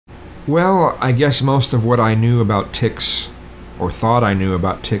Well, I guess most of what I knew about ticks, or thought I knew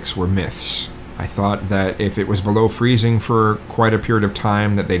about ticks, were myths. I thought that if it was below freezing for quite a period of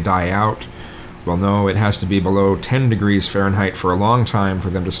time that they die out. Well, no, it has to be below 10 degrees Fahrenheit for a long time for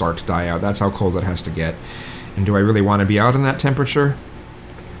them to start to die out. That's how cold it has to get. And do I really want to be out in that temperature?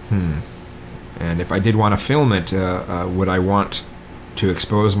 And if I did want to film it, would I want to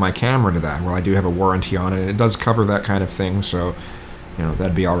expose my camera to that? Well, I do have a warranty on it, and it does cover that kind of thing, so, you know,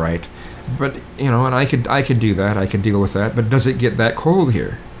 that'd be all right. But, you know, and I could do that, I could deal with that, but does it get that cold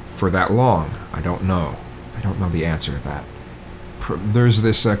here for that long? I don't know. I don't know the answer to that. There's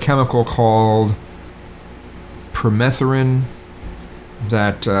this chemical called permethrin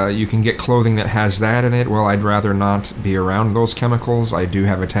that you can get clothing that has that in it. Well, I'd rather not be around those chemicals. I do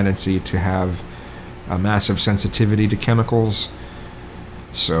have a tendency to have a massive sensitivity to chemicals.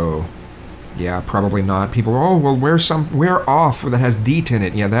 So, yeah, probably not. People, oh, well, wear off that has DEET in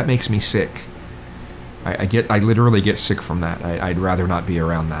it. Yeah, that makes me sick. I literally get sick from that. I'd rather not be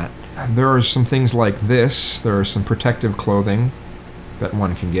around that. There are some things like this. There are some protective clothing that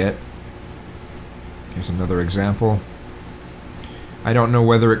one can get. Here's another example. I don't know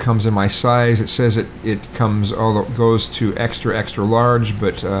whether it comes in my size. It says it goes to extra, extra large,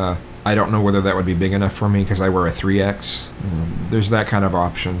 but I don't know whether that would be big enough for me because I wear a 3X. There's that kind of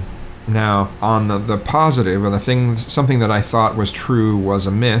option. Now, on the positive, or something that I thought was true was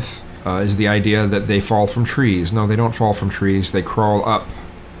a myth, is the idea that they fall from trees. No, they don't fall from trees. They crawl up.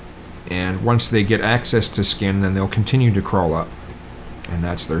 And once they get access to skin, then they'll continue to crawl up. And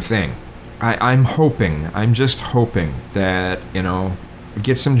that's their thing. I'm just hoping that, you know,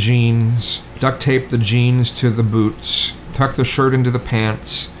 get some jeans, duct tape the jeans to the boots, tuck the shirt into the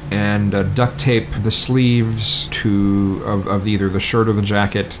pants, and duct tape the sleeves of either the shirt or the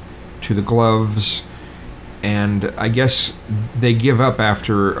jacket to the gloves. And I guess they give up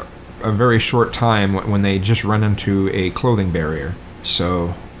after a very short time when they just run into a clothing barrier.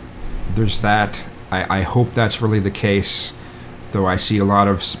 So there's that. I hope that's really the case. Though I see a lot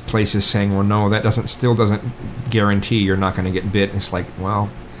of places saying, well, no, that still doesn't guarantee you're not going to get bit. It's like, well,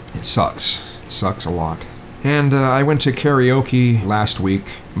 it sucks. It sucks a lot. And I went to karaoke last week.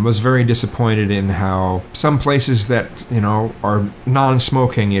 Was very disappointed in how some places that, you know, are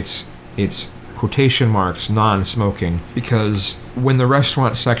non-smoking, it's quotation marks, non-smoking, because when the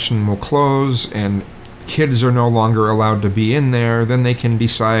restaurant section will close and kids are no longer allowed to be in there, then they can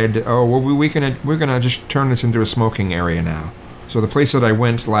decide, oh, well, we're gonna just turn this into a smoking area now. So the place that I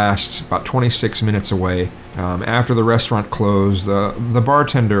went last, about 26 minutes away, after the restaurant closed, the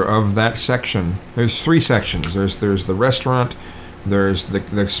bartender of that section, there's 3 sections. There's the restaurant, there's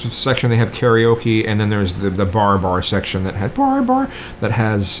the section they have karaoke, and then there's the bar section that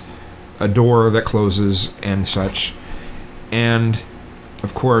has a door that closes and such. And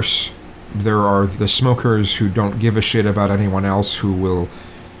of course, there are the smokers who don't give a shit about anyone else, who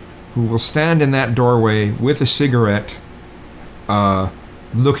will stand in that doorway with a cigarette,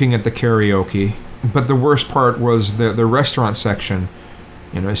 looking at the karaoke. But the worst part was the restaurant section.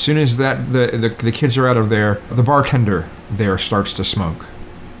 You know, as soon as the kids are out of there, the bartender there starts to smoke.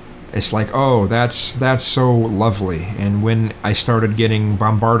 It's like, oh, that's so lovely. And when I started getting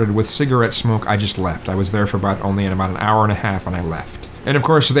bombarded with cigarette smoke, I just left. I was there for only about an hour and a half, and I left. And of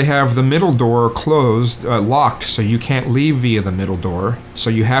course, they have the middle door closed, locked, so you can't leave via the middle door. So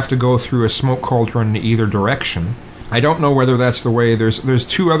you have to go through a smoke cauldron in either direction. I don't know whether that's the way. There's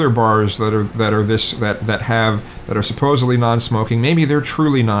 2 other bars that are supposedly non-smoking. Maybe they're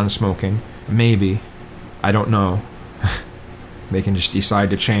truly non-smoking. Maybe. I don't know. They can just decide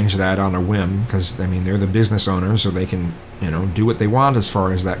to change that on a whim, because, I mean, they're the business owners, so they can, you know, do what they want as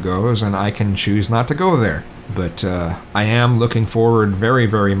far as that goes, and I can choose not to go there. But I am looking forward very,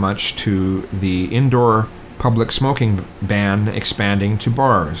 very much to the indoor public smoking ban expanding to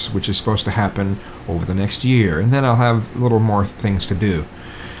bars, which is supposed to happen over the next year, and then I'll have a little more things to do.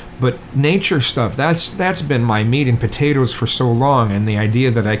 But nature stuff, that's been my meat and potatoes for so long, and the idea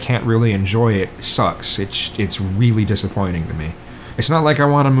that I can't really enjoy it sucks. It's really disappointing to me. It's not like I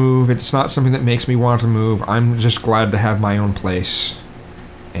want to move. It's not something that makes me want to move. I'm just glad to have my own place.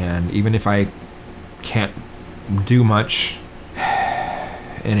 And even if I can't do much,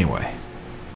 anyway.